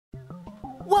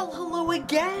Well, hello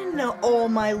again, all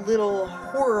my little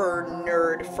horror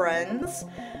nerd friends.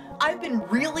 I've been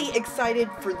really excited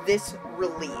for this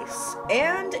release,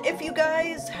 and if you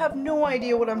guys have no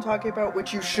idea what I'm talking about,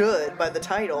 which you should by the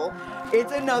title,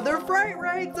 it's another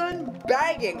FRIGHT-RAGS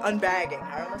unbagging.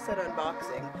 I almost said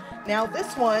unboxing. Now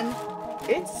this one,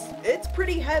 it's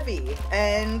pretty heavy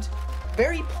and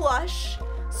very plush.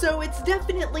 So it's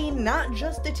definitely not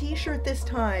just a t-shirt this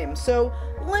time. So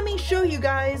let me show you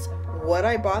guys what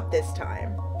I bought this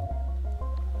time.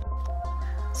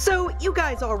 So you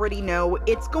guys already know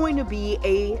it's going to be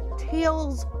a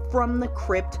Tales from the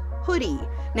Crypt hoodie.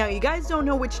 Now you guys don't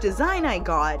know which design I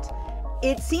got.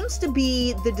 It seems to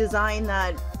be the design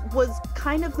that was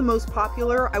kind of the most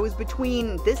popular. I was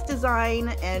between this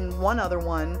design and one other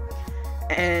one.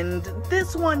 And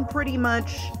this one pretty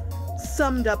much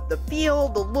summed up the feel,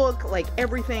 the look, like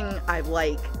everything I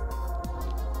like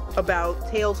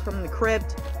about Tales from the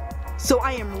Crypt. So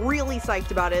I am really psyched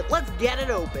about it. Let's get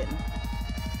it open.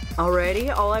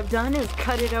 Alrighty, all I've done is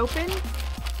cut it open.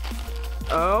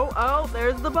 Oh,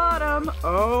 there's the bottom.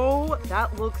 Oh,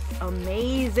 that looks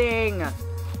amazing.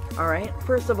 Alright,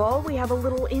 first of all, we have a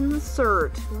little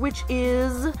insert, which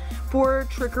is for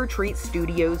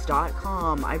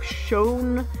trickortreatstudios.com. I've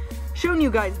shown you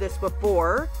guys this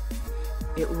before.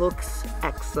 It looks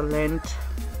excellent.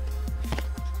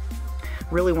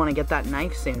 Really want to get that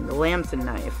knife soon, the Lamson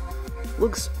knife.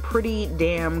 Looks pretty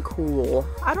damn cool.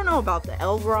 I don't know about the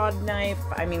Elrod knife.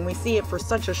 I mean, we see it for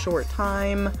such a short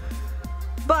time,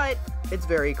 but it's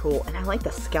very cool. And I like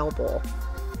the scalpel.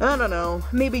 I don't know,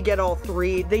 maybe get all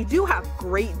three. They do have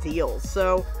great deals,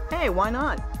 so hey, why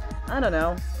not? I don't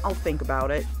know, I'll think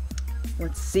about it.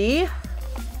 Let's see.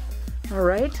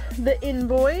 Alright, the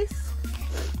invoice.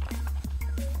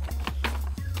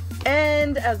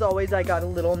 And as always, I got a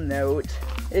little note.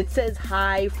 It says,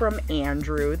 "Hi from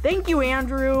Andrew." Thank you,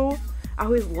 Andrew. I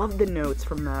always love the notes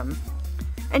from them.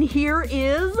 And here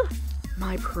is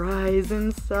my prize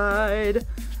inside.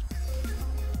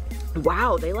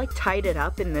 Wow, they like tied it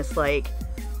up in this like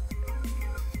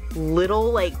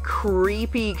little like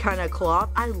creepy kind of cloth.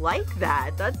 I like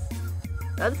that.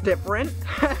 That's different.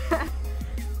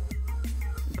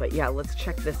 But yeah, let's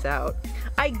check this out.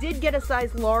 I did get a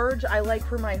size large. I like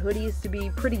for my hoodies to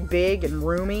be pretty big and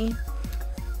roomy.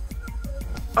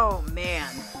 Oh man,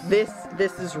 this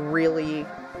is really,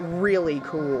 really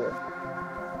cool.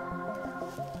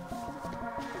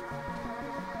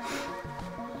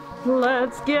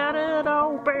 Let's get it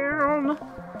open.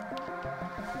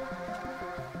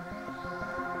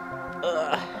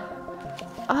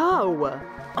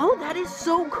 Oh, that is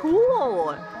so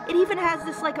cool. It even has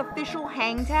this like official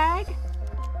hang tag.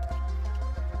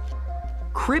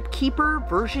 Crypt Keeper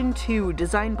version 2,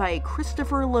 designed by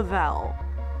Christopher Lavelle.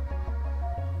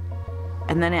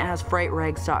 And then it has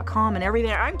FRIGHT-RAGS.com and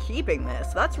everything. I'm keeping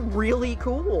this. That's really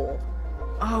cool.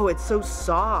 Oh, it's so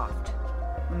soft.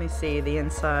 Let me see the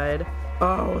inside.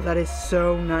 Oh, that is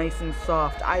so nice and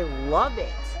soft. I love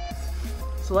it.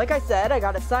 So like I said, I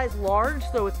got a size large,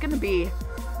 so it's gonna be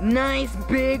nice,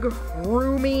 big,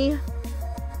 roomy,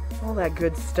 all that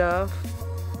good stuff.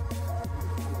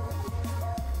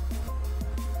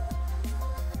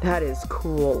 That is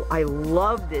cool. I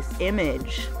love this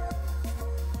image.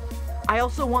 I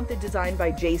also want the design by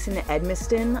Jason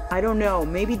Edmiston. I don't know,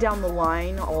 maybe down the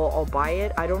line I'll buy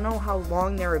it. I don't know how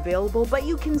long they're available, but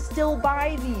you can still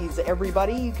buy these,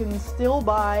 everybody. You can still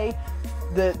buy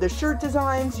the shirt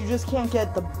designs. You just can't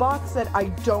get the box set, I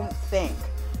don't think.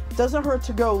 Doesn't hurt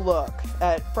to go look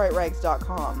at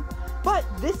FRIGHT-RAGS.com. But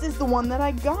this is the one that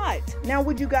I got. Now,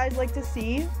 would you guys like to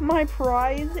see my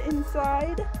prize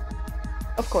inside?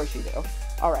 Of course you do.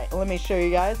 Alright, let me show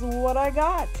you guys what I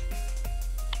got.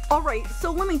 Alright,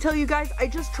 so let me tell you guys, I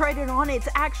just tried it on. It's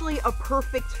actually a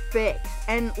perfect fit.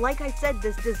 And like I said,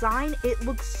 this design, it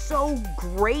looks so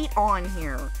great on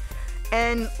here.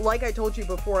 And like I told you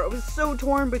before, I was so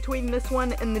torn between this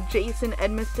one and the Jason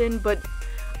Edmiston, but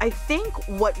I think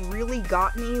what really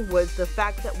got me was the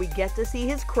fact that we get to see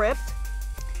his crypt,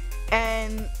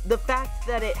 and the fact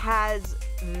that it has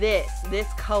this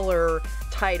color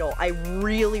title. I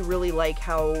really, really like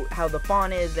how the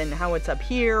font is and how it's up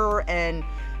here and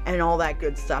all that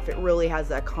good stuff. It really has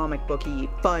that comic booky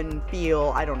fun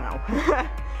feel. I don't know.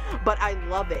 But I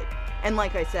love it. And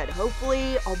like I said,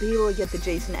 hopefully I'll be able to get the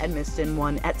Jason Edmiston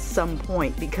one at some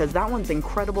point, because that one's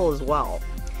incredible as well.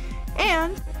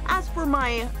 And as for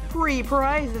my free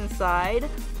prize inside,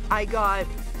 I got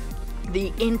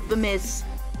the infamous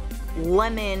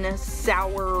lemon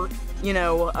sour, you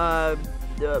know,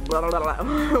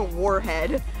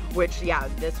 warhead, which, yeah,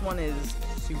 this one is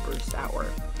super sour.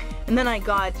 And then I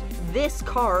got this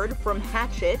card from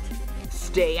Hatchet,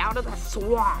 Stay Out of the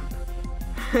Swamp.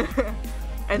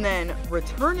 And then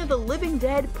Return of the Living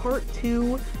Dead Part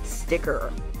 2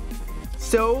 sticker.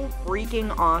 So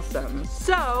freaking awesome.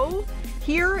 So,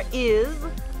 here is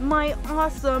my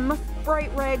awesome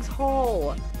FRIGHT-RAGS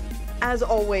haul. As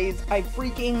always, I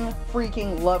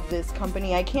freaking love this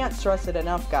company. I can't stress it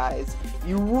enough, guys.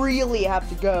 You really have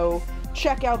to go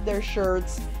check out their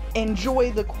shirts,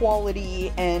 enjoy the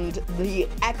quality and the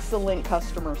excellent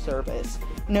customer service.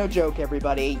 No joke,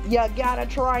 everybody. You gotta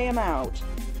try them out.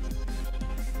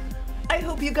 I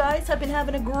hope you guys have been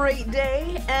having a great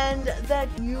day and that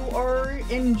you are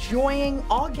enjoying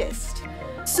August.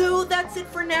 So that's it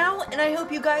for now, and I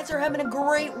hope you guys are having a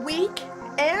great week,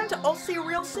 and I'll see you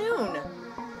real soon.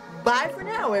 Bye for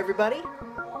now, everybody.